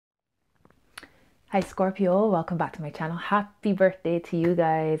Hi Scorpio, welcome back to my channel. Happy birthday to you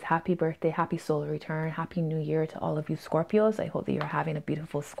guys. Happy birthday, happy solar return, happy new year to all of you Scorpios. I hope that you're having a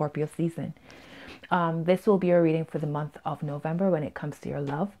beautiful Scorpio season. This will be a reading for the month of November when it comes to your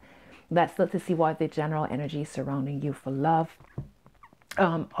love. Let's look to see what the general energy surrounding you for love.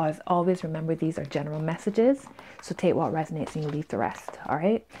 As always, remember these are general messages, so take what resonates and you leave the rest. All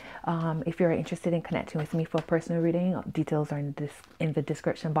right. If you're interested in connecting with me for a personal reading, details are in the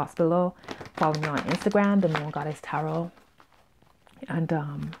description box below. Follow me on Instagram, the Moon Goddess Tarot, and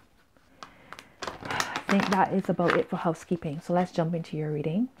I think that is about it for housekeeping. So let's jump into your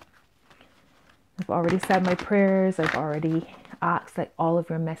reading. I've already said my prayers. I've already asked that all of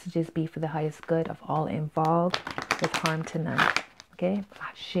your messages be for the highest good of all involved, with harm to none. Okay,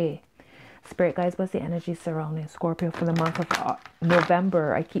 Ashe. Spirit guys, what's the energy surrounding Scorpio for the month of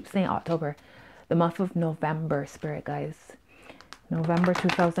November? I keep saying October. The month of November, Spirit guys. November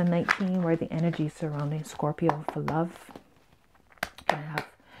 2019, where the energy surrounding Scorpio for love. I have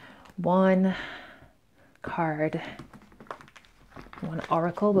one card, one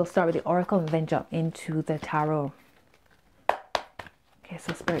oracle. We'll start with the oracle and then jump into the tarot. Okay,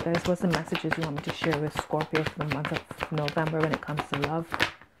 so Spirit guys, what's the messages you want me to share with Scorpio for the month of November when it comes to love?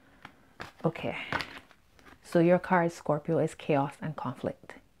 Okay, so your card, Scorpio, is chaos and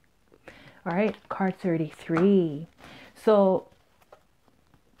conflict. All right, card 33. So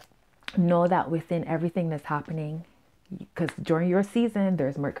know that within everything that's happening, because during your season,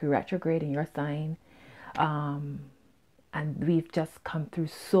 there's Mercury retrograde in your sign. And we've just come through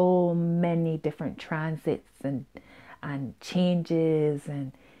so many different transits and changes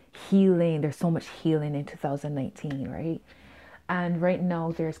and healing. There's so much healing in 2019, right? And right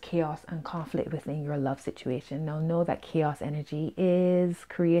now there's chaos and conflict within your love situation. Now know that chaos energy is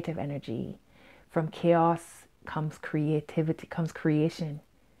creative energy. From chaos comes creativity, comes creation.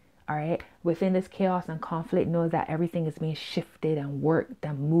 All right. Within this chaos and conflict, know that everything is being shifted and worked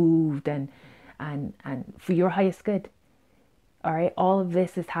and moved and for your highest good. All right, all of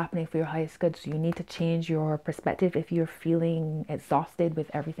this is happening for your highest good. So you need to change your perspective. If you're feeling exhausted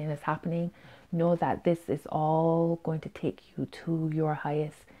with everything that's happening, know that this is all going to take you to your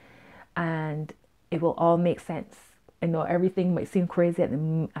highest, and it will all make sense. I know everything might seem crazy at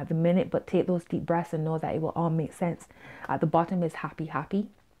the minute, but take those deep breaths and know that it will all make sense. At the bottom is happy, happy.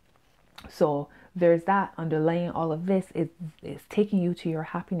 So there's that underlying all of this is taking you to your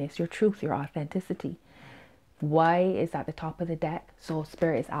happiness, your truth, your authenticity. Why is at the top of the deck. So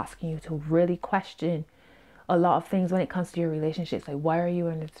Spirit is asking you to really question a lot of things when it comes to your relationships. Like, why are you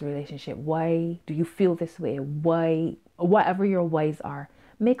in this relationship? Why do you feel this way? Why? Whatever your whys are,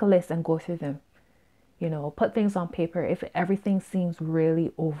 make a list and go through them. You know, put things on paper. If everything seems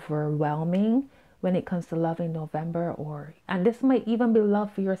really overwhelming when it comes to love in November, and this might even be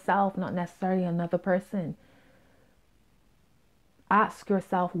love for yourself, not necessarily another person. Ask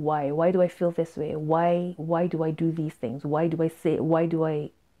yourself why. Why do I feel this way? Why do I do these things? Why do I say, why do I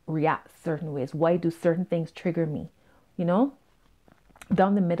react certain ways? Why do certain things trigger me? You know?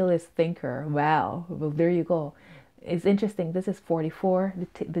 Down the middle is thinker. Wow. Well, there you go. It's interesting. This is 44.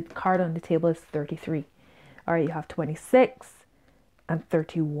 The card on the table is 33. All right, you have 26 and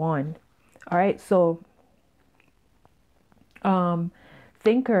 31. All right, so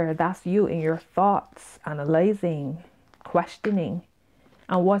thinker, that's you in your thoughts, analyzing, questioning.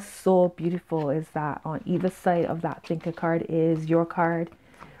 And what's so beautiful is that on either side of that thinker card is your card,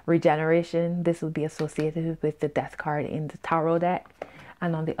 regeneration. This will be associated with the death card in the tarot deck.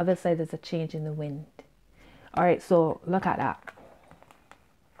 And on the other side, there's a change in the wind. All right, so look at that.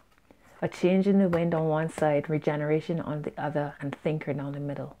 A change in the wind on one side, regeneration on the other, and thinker down the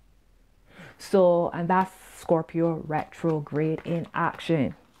middle. So, and that's Scorpio retrograde in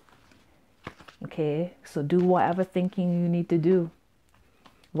action. Okay, so do whatever thinking you need to do,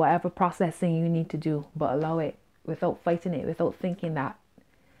 whatever processing you need to do, but allow it without fighting it, without thinking that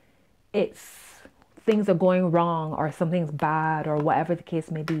things are going wrong or something's bad or whatever the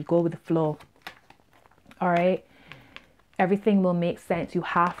case may be. Go with the flow. All right, everything will make sense. You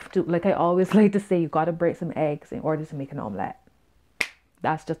have to, like I always like to say, you got to break some eggs in order to make an omelette.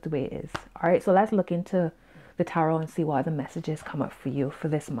 That's just the way it is. All right, so let's look into the tarot and see what the messages come up for you for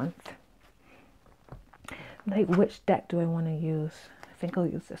this month. Like, which deck do I want to use? I think I'll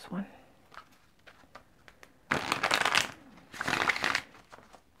use this one.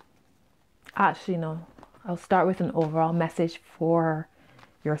 Actually, no. I'll start with an overall message for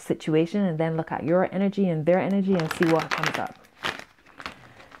your situation and then look at your energy and their energy and see what comes up.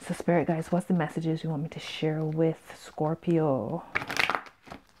 So Spirit guys, what's the messages you want me to share with Scorpio?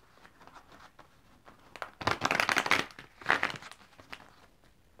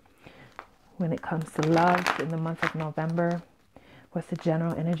 when it comes to love in the month of November? What's the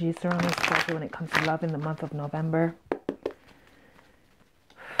general energy surrounding Scorpio when it comes to love in the month of November?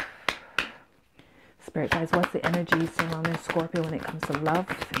 Spirit guys, what's the energy surrounding Scorpio when it comes to love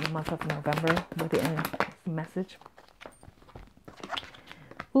in the month of November? What's the message?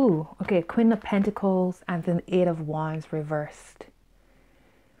 Ooh, okay, Queen of Pentacles and then Eight of Wands reversed.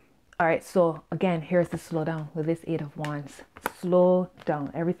 All right, so again, here's the slow down with this Eight of Wands. Slow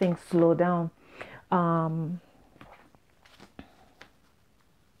down, everything slow down. The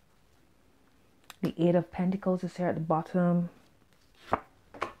Eight of Pentacles is here at the bottom.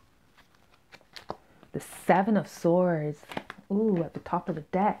 The Seven of Swords. Ooh, at the top of the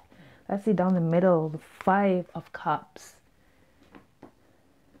deck. Let's see down the middle. The Five of Cups.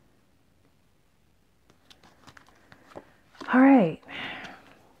 All right.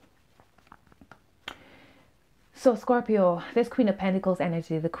 So Scorpio, this Queen of Pentacles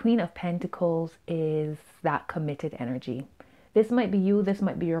energy. The Queen of Pentacles is that committed energy. This might be you. This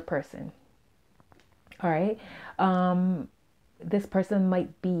might be your person. All right. This person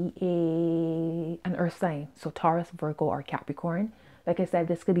might be an earth sign. So Taurus, Virgo, or Capricorn. Like I said,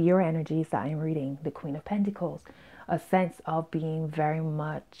 this could be your energies that I'm reading. The Queen of Pentacles. A sense of being very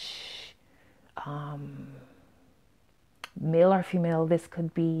much male or female. This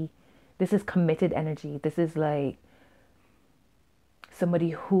is committed energy. This is like somebody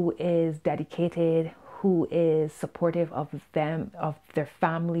who is dedicated, who is supportive of them, of their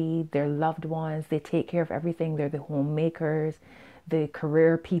family, their loved ones. They take care of everything. They're the homemakers, the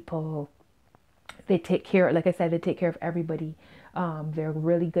career people. They take care, like I said, they take care of everybody. They're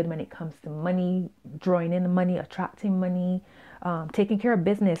really good when it comes to money, drawing in the money, attracting money, taking care of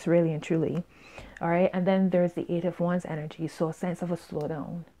business, really and truly. All right. And then there's the Eight of Wands energy. So a sense of a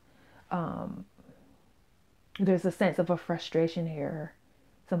slowdown. There's a sense of a frustration here.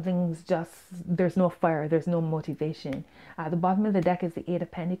 Something's just, there's no fire, there's no motivation. At the bottom of the deck is the Eight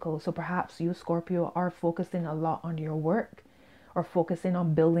of Pentacles. So perhaps you, Scorpio, are focusing a lot on your work or focusing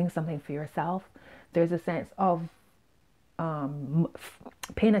on building something for yourself. There's a sense of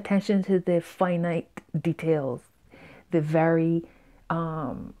paying attention to the finite details, the very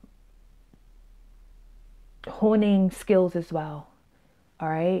honing skills as well. All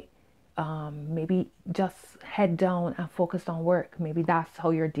right. Maybe just head down and focus on work. Maybe that's how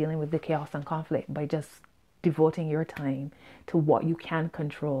you're dealing with the chaos and conflict, by just devoting your time to what you can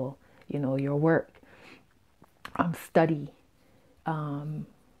control, you know, your work, study,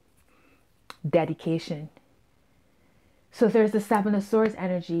 dedication. So there's the Seven of Swords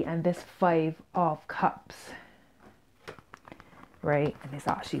energy and this Five of Cups, right? And it's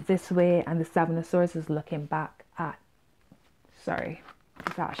actually this way, and the Seven of Swords is looking back at,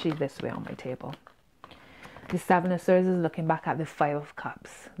 it's actually this way on my table. The Seven of Swords is looking back at the Five of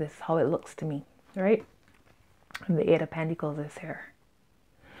Cups. This is how it looks to me, right? And the Eight of Pentacles is here.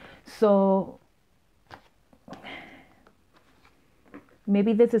 So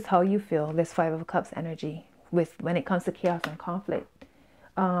maybe this is how you feel, this Five of Cups energy, with when it comes to chaos and conflict.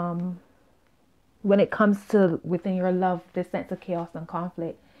 When it comes to within your love, this sense of chaos and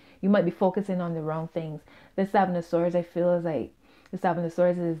conflict, you might be focusing on the wrong things. The Seven of Swords, I feel, is like, the Seven of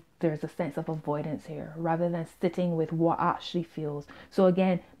Swords is, there's a sense of avoidance here rather than sitting with what actually feels. So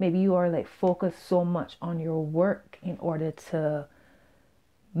again, maybe you are like focused so much on your work in order to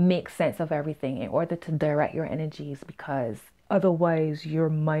make sense of everything, in order to direct your energies, because otherwise your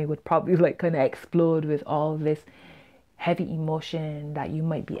mind would probably like kind of explode with all this heavy emotion that you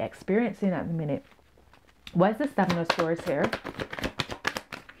might be experiencing at the minute. What's the Seven of Swords here?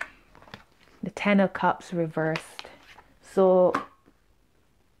 The Ten of Cups reversed. So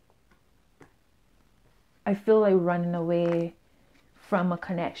I feel like running away from a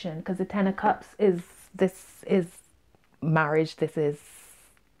connection, because the Ten of Cups is, this is marriage, this is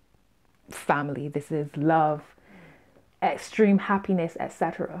family, this is love, extreme happiness,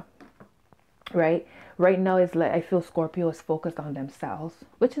 etc. Right now is like, I feel Scorpio is focused on themselves,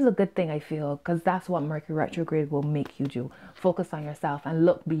 which is a good thing, I feel, because that's what Mercury retrograde will make you do. Focus on yourself and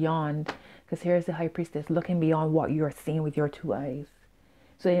look beyond, because here's the High Priestess looking beyond what you're seeing with your two eyes.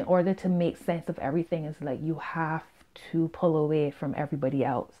 So in order to make sense of everything, it's like you have to pull away from everybody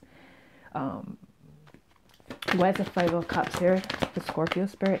else. Where's the Five of Cups here? The Scorpio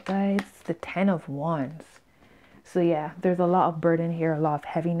spirit guys. The Ten of Wands. So yeah, there's a lot of burden here, a lot of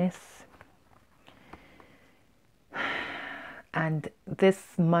heaviness. And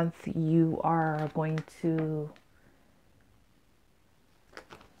this month you are going to,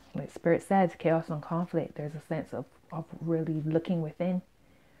 like Spirit says, chaos and conflict. There's a sense of really looking within.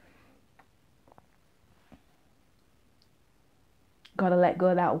 Gotta let go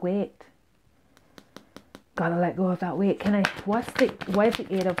of that weight. Gotta let go of that weight. Why is the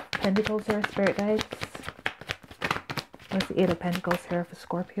Eight of Pentacles here, Spirit guides? What's the Eight of Pentacles here for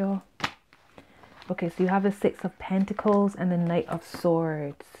Scorpio? Okay, so you have the Six of Pentacles and the Knight of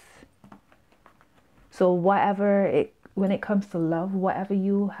Swords. So when it comes to love, whatever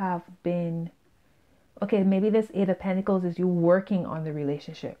you have been, okay, maybe this Eight of Pentacles is you working on the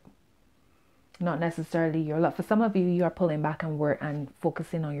relationship. Not necessarily your love. For some of you, you are pulling back and work and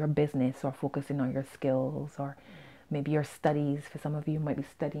focusing on your business or focusing on your skills or maybe your studies. For some of you, you might be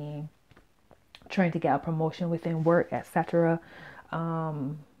studying, trying to get a promotion within work, etc.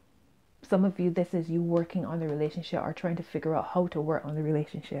 Some of you, this is you working on the relationship or trying to figure out how to work on the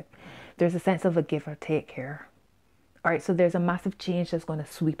relationship. There's a sense of a give or take here. All right, so there's a massive change that's going to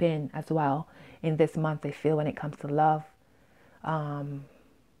sweep in as well in this month, I feel, when it comes to love.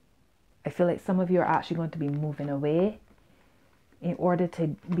 I feel like some of you are actually going to be moving away in order to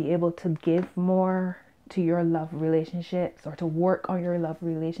be able to give more to your love relationships or to work on your love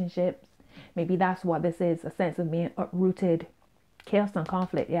relationships. Maybe that's what this is, a sense of being uprooted. Chaos and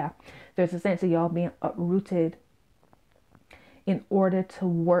conflict, yeah. There's a sense of y'all being uprooted in order to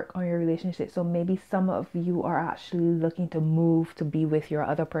work on your relationship. So maybe some of you are actually looking to move to be with your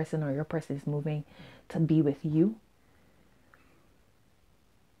other person, or your person is moving to be with you.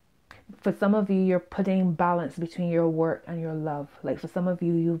 For some of you, you're putting balance between your work and your love. Like for some of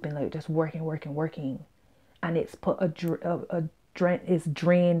you, you've been like just working. And it's put it's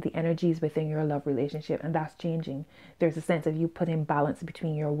drained the energies within your love relationship, and that's changing. There's a sense of you putting balance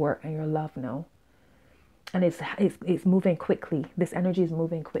between your work and your love now. And it's moving quickly. This energy is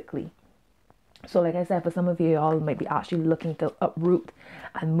moving quickly. So like I said, for some of you, all might be actually looking to uproot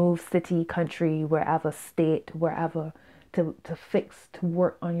and move city, country, wherever, state, wherever, to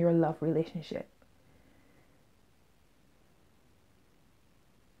work on your love relationship.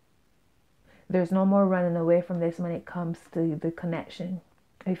 There's no more running away from this when it comes to the connection.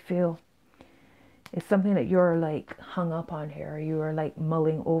 I feel it's something that you're like hung up on here. You are like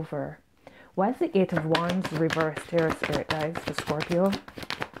mulling over. Why is the Eight of Wands reversed here, Spirit guys, for Scorpio?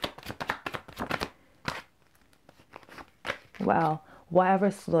 Well, whatever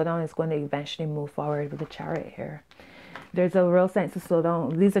slowdown is going to eventually move forward with the Chariot here. There's a real sense of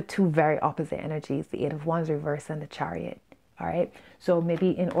slowdown. These are two very opposite energies, the Eight of Wands reverse and the Chariot. All right. So maybe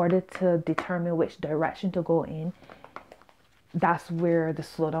in order to determine which direction to go in, that's where the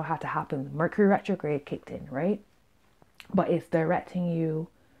slowdown had to happen. Mercury retrograde kicked in, right? But it's directing you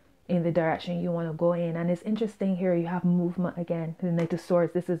in the direction you want to go in. And it's interesting here, you have movement again. The Knight of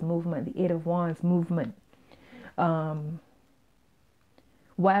Swords, this is movement. The Eight of Wands, movement.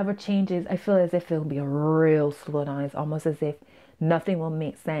 Whatever changes, I feel as if it'll be a real slowdown. It's almost as if nothing will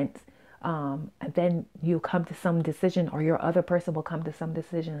make sense. And then you come to some decision, or your other person will come to some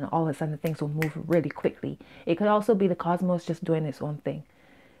decision, and all of a sudden things will move really quickly. It could also be the cosmos just doing its own thing,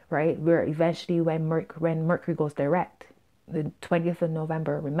 right? Where eventually when Mercury goes direct, the 20th of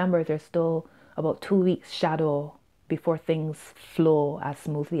November, remember there's still about 2 weeks shadow before things flow as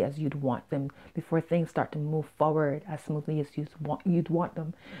smoothly as you'd want them, before things start to move forward as smoothly as you'd want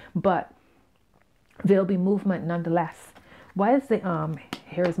them. But there'll be movement nonetheless. Why is the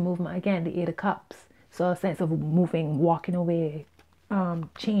here's movement again, the Eight of Cups? So a sense of moving, walking away,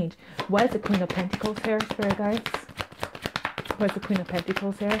 change. Why is the Queen of Pentacles here, Spirit guys? Where's the Queen of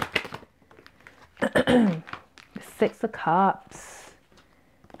Pentacles here? The Six of Cups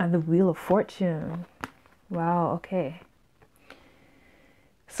and the Wheel of Fortune. Wow, okay.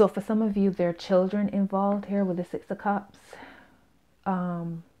 So for some of you, there are children involved here with the Six of Cups.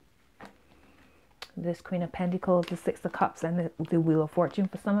 This Queen of Pentacles, the Six of Cups, and the Wheel of Fortune.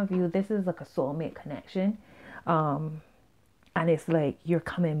 For some of you, this is like a soulmate connection. And it's like you're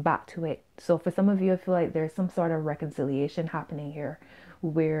coming back to it. So for some of you, I feel like there's some sort of reconciliation happening here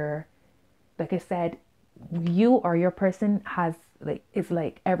where, like I said, you or your person has like, it's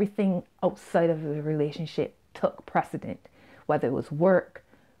like everything outside of the relationship took precedent, whether it was work,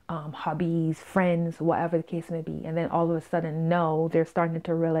 hobbies, friends, whatever the case may be. And then all of a sudden, no, they're starting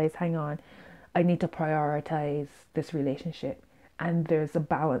to realize, hang on, I need to prioritize this relationship. And there's a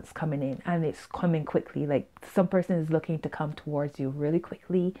balance coming in, and it's coming quickly. Like some person is looking to come towards you really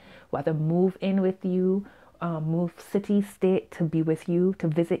quickly, whether move in with you, move city, state to be with you, to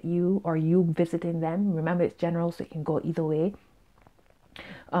visit you, or you visiting them. Remember, it's general, so it can go either way.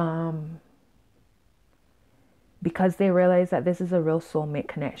 Because they realize that this is a real soulmate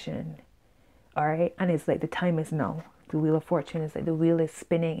connection. All right. And it's like the time is now. The Wheel of Fortune is like the wheel is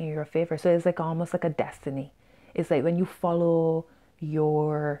spinning in your favor. So it's like almost like a destiny. It's like when you follow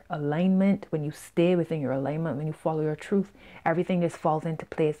your alignment, when you stay within your alignment, when you follow your truth, everything just falls into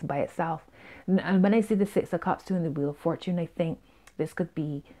place by itself. And when I see the Six of Cups too in the Wheel of Fortune, I think this could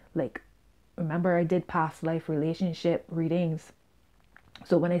be like, remember I did past life relationship readings.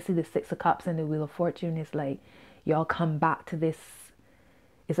 So when I see the Six of Cups and the Wheel of Fortune, it's like y'all come back to this.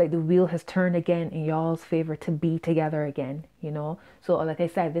 It's like the wheel has turned again in y'all's favor to be together again, you know. So like I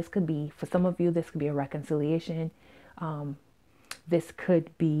said, this could be, for some of you, this could be a reconciliation. This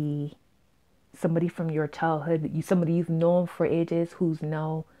could be somebody from your childhood, somebody you've known for ages who's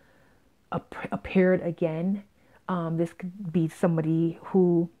now appeared again. This could be somebody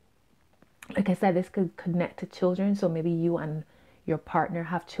who, like I said, this could connect to children. So maybe you and your partner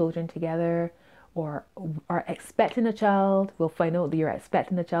have children together, or are expecting a child. We'll find out that you're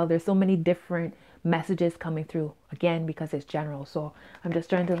expecting a child. There's so many different messages coming through, again, because it's general. So I'm just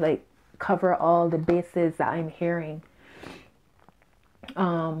trying to like cover all the bases that I'm hearing.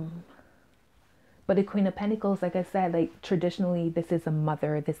 But the Queen of Pentacles, like I said, like traditionally, this is a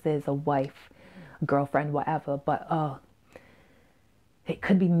mother, this is a wife, girlfriend, whatever. But it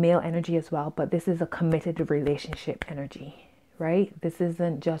could be male energy as well. But this is a committed relationship energy, right? This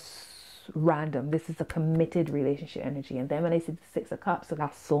isn't just random. This is a committed relationship energy. And then when I see the Six of Cups, so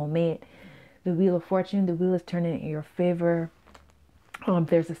that's soulmate. The Wheel of Fortune, the wheel is turning in your favor.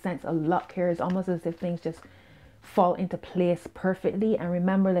 There's a sense of luck here. It's almost as if things just fall into place perfectly. And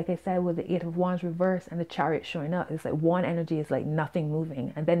remember, like I said, with the Eight of Wands reverse and the Chariot showing up, it's like one energy is like nothing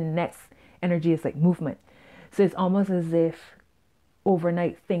moving, and then the next energy is like movement. So it's almost as if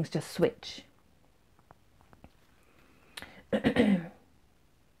overnight things just switch.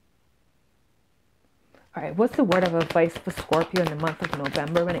 All right, what's the word of advice for Scorpio in the month of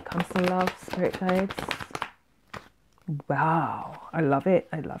November when it comes to love, spirit guides? Wow, I love it.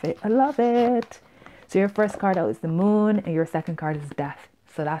 I love it. I love it. So your first card out is the Moon, and your second card is Death.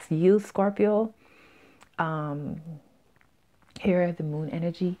 So that's you, Scorpio. Here, the Moon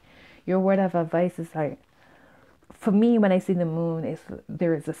energy. Your word of advice is like, for me, when I see the Moon,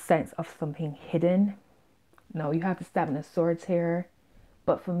 there is a sense of something hidden. No, you have the Seven of Swords here.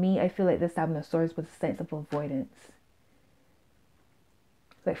 But for me, I feel like the Seven of Swords was a sense of avoidance.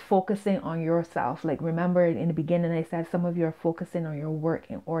 Like focusing on yourself. Like remember in the beginning, I said some of you are focusing on your work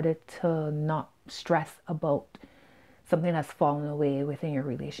in order to not stress about something that's fallen away within your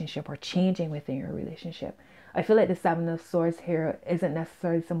relationship or changing within your relationship. I feel like the Seven of Swords here isn't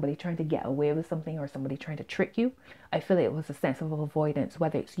necessarily somebody trying to get away with something or somebody trying to trick you. I feel like it was a sense of avoidance,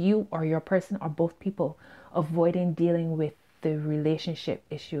 whether it's you or your person or both people avoiding dealing with the relationship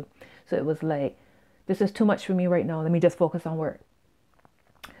issue. So it was like, this is too much for me right now. Let me just focus on work.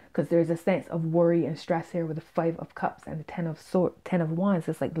 Because there's a sense of worry and stress here with the Five of Cups and the Ten of Wands.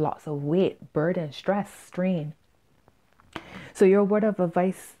 It's like lots of weight, burden, stress, strain. So your word of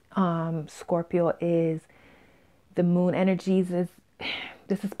advice, Scorpio, is the Moon energies. This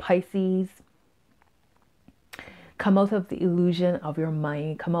is Pisces. Come out of the illusion of your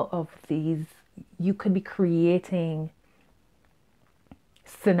mind. Come out of these. You could be creating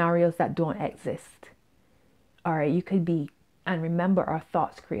scenarios that don't exist. All right, you could be, and remember, our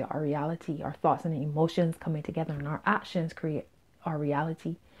thoughts create our reality. Our thoughts and emotions coming together, and our actions create our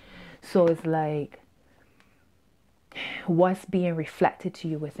reality. So it's like, what's being reflected to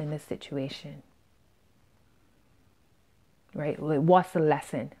you within this situation, right? Like, what's the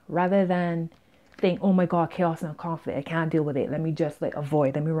lesson? Rather than think, oh my God, chaos and conflict, I can't deal with it, let me just like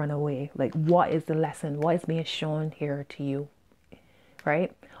avoid, let me run away. Like, what is the lesson? What is being shown here to you?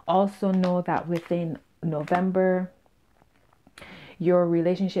 Right? Also know that within November, your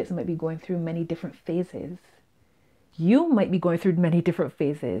relationships might be going through many different phases. You might be going through many different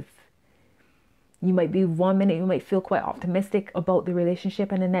phases. You might be 1 minute, you might feel quite optimistic about the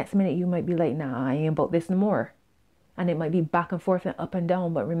relationship, and the next minute you might be like, nah, I ain't about this no more. And it might be back and forth and up and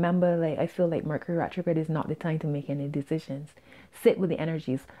down. But remember, like, I feel like Mercury retrograde is not the time to make any decisions. Sit with the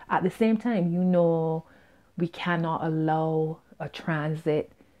energies. At the same time, you know, we cannot allow a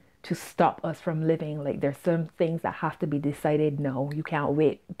transit to stop us from living. Like, there's some things that have to be decided now. You can't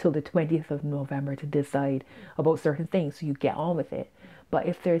wait till the 20th of November to decide about certain things, so you get on with it. But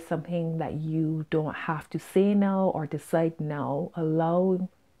if there's something that you don't have to say now or decide now, allow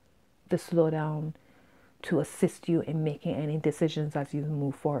the slowdown to assist you in making any decisions as you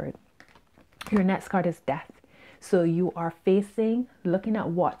move forward. Your next card is Death. So you are facing, looking at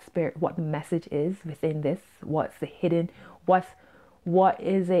what the message is within this, what's the hidden, what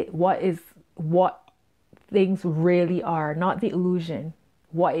things really are, not the illusion,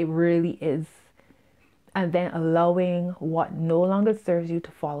 what it really is. And then allowing what no longer serves you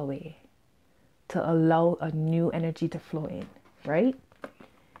to fall away, to allow a new energy to flow in. right?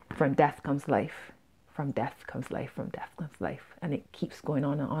 From death comes life. From death comes life. From death comes life. And it keeps going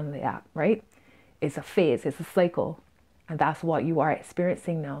on and on like that, right? It's a phase. It's a cycle. And that's what you are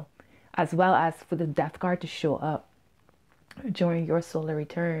experiencing now. As well as for the death card to show up during your solar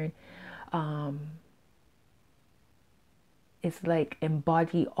return. It's like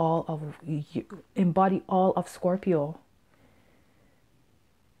embody all of Scorpio.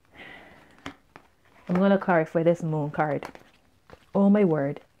 I'm going to clarify this moon card. Oh my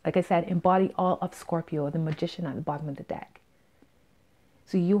word. Like I said, embody all of Scorpio, the magician at the bottom of the deck.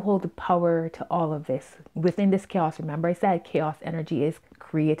 So you hold the power to all of this. Within this chaos, remember I said chaos energy is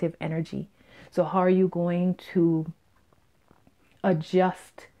creative energy. So how are you going to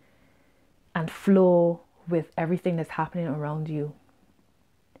adjust and flow with everything that's happening around you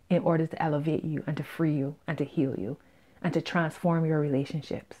in order to elevate you and to free you and to heal you and to transform your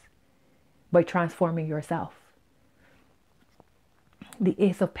relationships by transforming yourself? The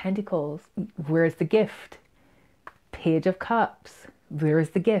Ace of Pentacles, where's the gift? Page of Cups, where's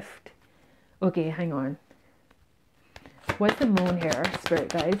the gift? Okay, hang on. What's the moon here, spirit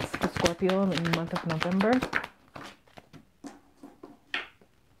guides, for Scorpio in the month of November?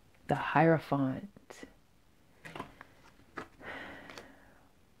 The Hierophant.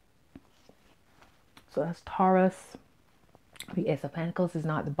 So that's Taurus. The Ace of Pentacles is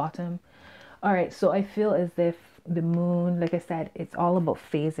not at the bottom. All right, so I feel as if the moon, like I said, it's all about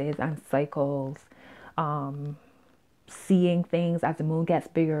phases and cycles. Seeing things as the moon gets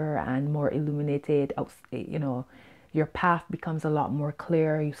bigger and more illuminated, you know, your path becomes a lot more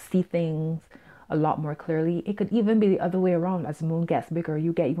clear. You see things a lot more clearly. It could even be the other way around. As the moon gets bigger,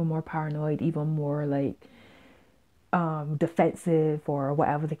 you get even more paranoid, even more like defensive, or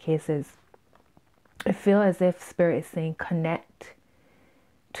whatever the case is. I feel as if Spirit is saying connect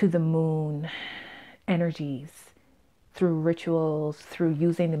to the moon energies through rituals, through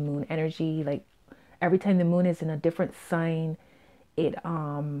using the moon energy. Like every time the moon is in a different sign, it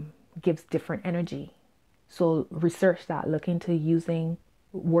gives different energy. So research that, look into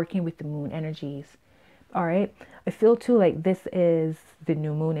working with the moon energies. All right. I feel too like this is the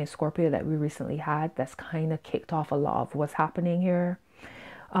new moon in Scorpio that we recently had. That's kind of kicked off a lot of what's happening here.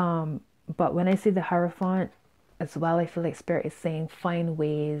 But when I see the Hierophant as well, I feel like Spirit is saying find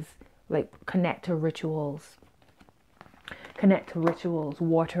ways, like connect to rituals. Connect to rituals.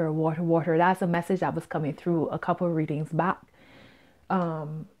 Water, water, water. That's a message that was coming through a couple of readings back.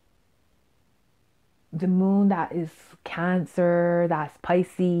 The moon that is Cancer, that's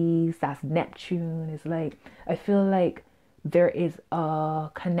Pisces, that's Neptune, is like, I feel like there is a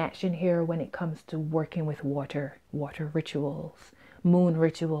connection here when it comes to working with water rituals, moon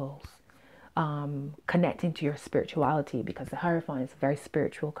rituals, connecting to your spirituality, because the Hierophant is a very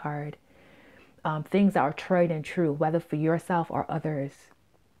spiritual card. Things that are tried and true, whether for yourself or others,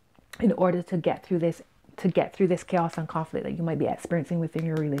 in order to get through this chaos and conflict that you might be experiencing within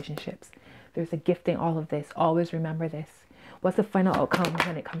your relationships. There's a gift in all of this. Always remember this. What's the final outcome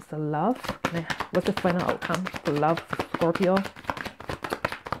when it comes to love? What's the final outcome for love for Scorpio?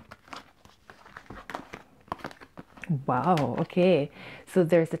 Wow, okay. So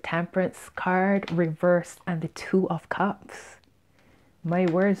there's the Temperance card reversed and the Two of Cups. My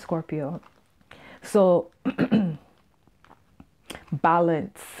word, Scorpio. So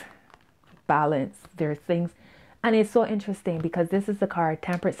balance. There are things, and it's so interesting because this is the card,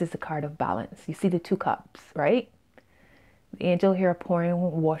 Temperance is the card of balance. You see the two cups, right? The angel here pouring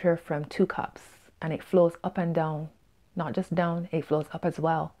water from two cups, and it flows up and down, not just down, it flows up as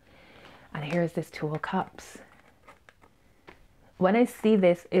well. And here's this Two of Cups. When I see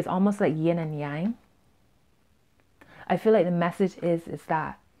this, it's almost like yin and yang. I feel like the message is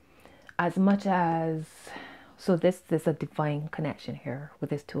that as much as, so this is a divine connection here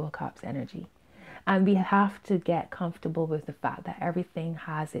with this Two of Cups energy. And we have to get comfortable with the fact that everything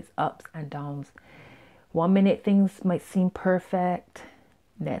has its ups and downs. 1 minute things might seem perfect.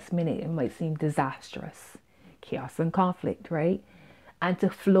 Next minute it might seem disastrous. Chaos and conflict, right? And to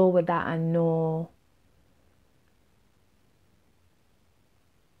flow with that and know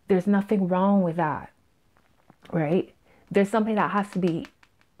there's nothing wrong with that, right? There's something that has to be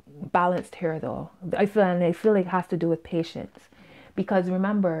balanced here though. I feel like it has to do with patience. Because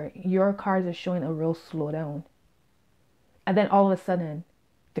remember, your cards are showing a real slowdown. And then all of a sudden,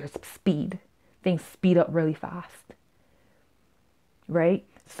 there's speed. Things speed up really fast. Right?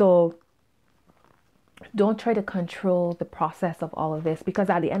 So don't try to control the process of all of this. Because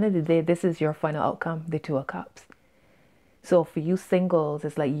at the end of the day, this is your final outcome, the Two of Cups. So for you singles,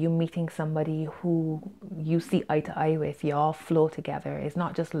 it's like you meeting somebody who you see eye to eye with. Y'all flow together. It's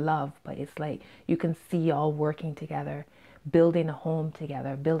not just love, but it's like you can see y'all working together. building a home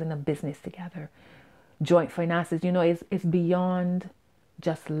together, building a business together, joint finances. You know, it's beyond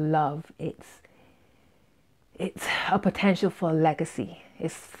just love. It's a potential for a legacy.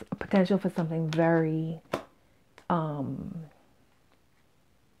 It's a potential for something very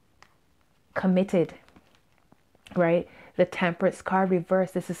committed, right? The Temperance card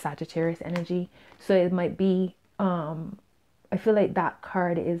reversed, this is Sagittarius energy. So it might be, I feel like that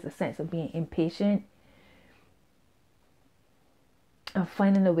card is a sense of being impatient, of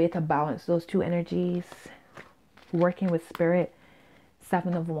finding a way to balance those two energies, working with spirit.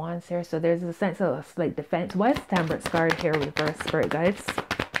 Seven of Wands here. So there's a sense of like defense. Why is Temperance card here reversed, spirit guides?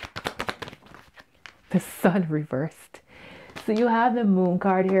 The Sun reversed. So you have the Moon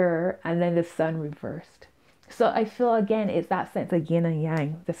card here and then the Sun reversed. So I feel again, it's that sense of yin and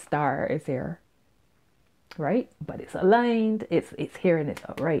yang. The star is here, right? But it's aligned. It's here and it's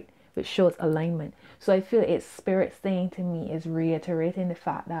upright, which shows alignment. So I feel it's spirit saying to me, is reiterating the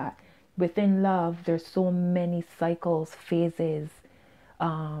fact that within love, there's so many cycles, phases,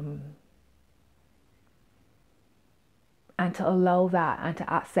 and to allow that and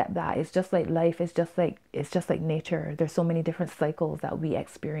to accept that. It's just like life. It's just like nature. There's so many different cycles that we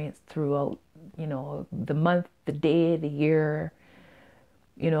experience throughout, you know, the month, the day, the year,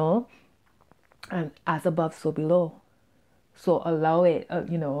 you know, and as above, so below. So allow it,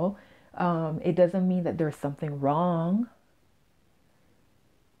 you know, it doesn't mean that there's something wrong.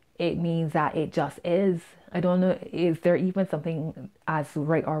 It means that it just is. I don't know, is there even something as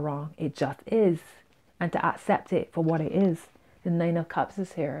right or wrong? It just is. And to accept it for what it is. The Nine of Cups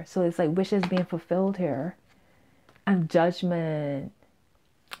is here. So it's like wishes being fulfilled here. And judgment.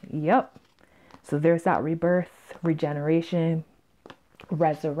 Yep. So there's that rebirth, regeneration,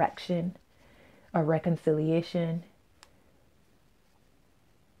 resurrection, a reconciliation.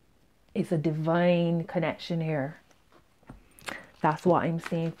 It's a divine connection here. That's what I'm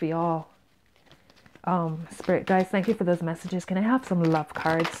seeing for y'all. Spirit guys, thank you for those messages. Can I have some love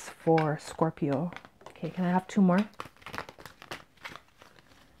cards for Scorpio? Okay, can I have two more?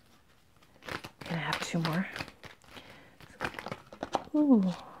 Can I have two more?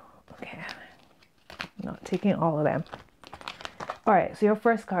 Ooh, okay. Not taking all of them. All right, so your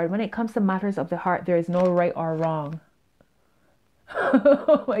first card. When it comes to matters of the heart, there is no right or wrong.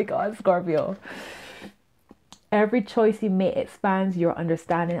 Oh my God, Scorpio. Every choice you make expands your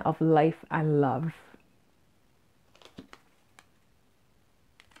understanding of life and love.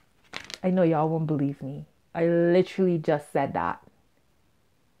 I know y'all won't believe me. I literally just said that.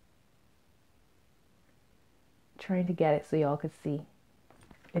 Trying to get it so y'all could see.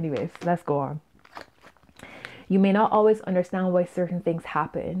 Anyways, let's go on. You may not always understand why certain things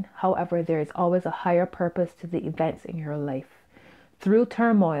happen. However, there is always a higher purpose to the events in your life. Through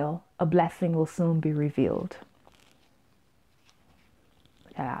turmoil, a blessing will soon be revealed.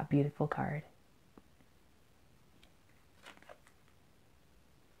 Look at that beautiful card.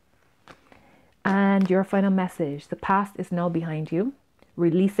 And your final message. The past is now behind you.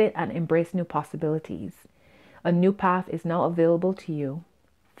 Release it and embrace new possibilities. A new path is now available to you.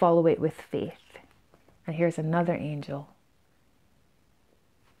 Follow it with faith. And here's another angel.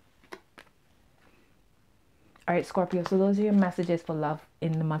 All right, Scorpio, so those are your messages for love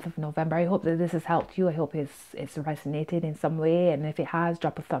in the month of November. I hope that this has helped you. I hope it's resonated in some way. And if it has,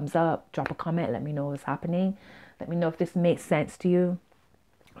 drop a thumbs up, drop a comment. Let me know what's happening. Let me know if this makes sense to you.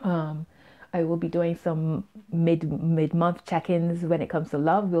 I will be doing some mid-month check-ins when it comes to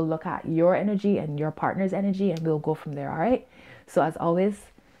love. We'll look at your energy and your partner's energy and we'll go from there, all right? So as always,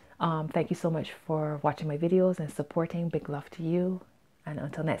 thank you so much for watching my videos and supporting. Big love to you. And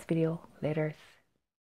until next video, later.